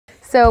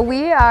So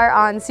we are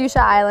on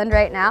Sucia Island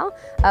right now,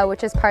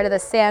 which is part of the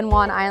San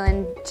Juan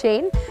Island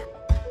chain.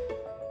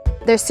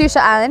 There's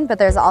Sucia Island, but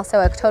there's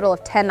also a total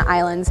of 10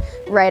 islands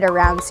right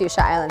around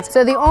Sucia Island.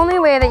 So the only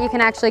way that you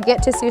can actually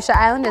get to Sucia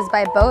Island is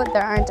by boat.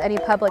 There aren't any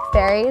public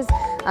ferries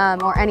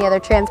or any other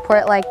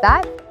transport like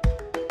that.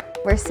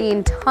 We're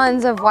seeing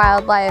tons of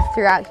wildlife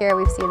throughout here.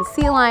 We've seen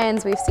sea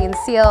lions, we've seen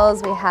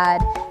seals, we had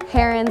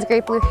herons,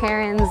 great blue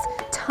herons,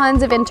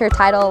 tons of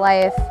intertidal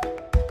life.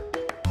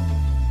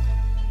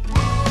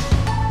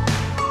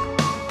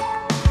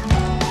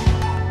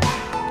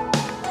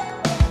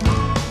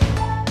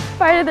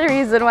 Part of the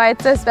reason why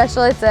it's so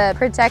special, it's a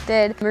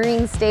protected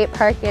marine state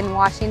park in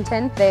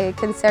Washington. They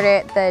consider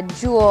it the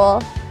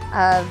jewel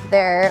of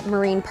their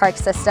marine park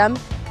system.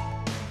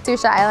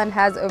 Sucia Island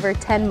has over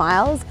 10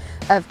 miles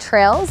of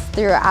trails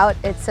throughout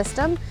its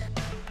system.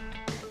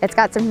 It's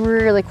got some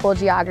really cool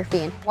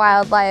geography and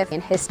wildlife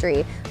and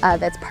history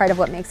that's part of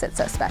what makes it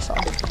so special.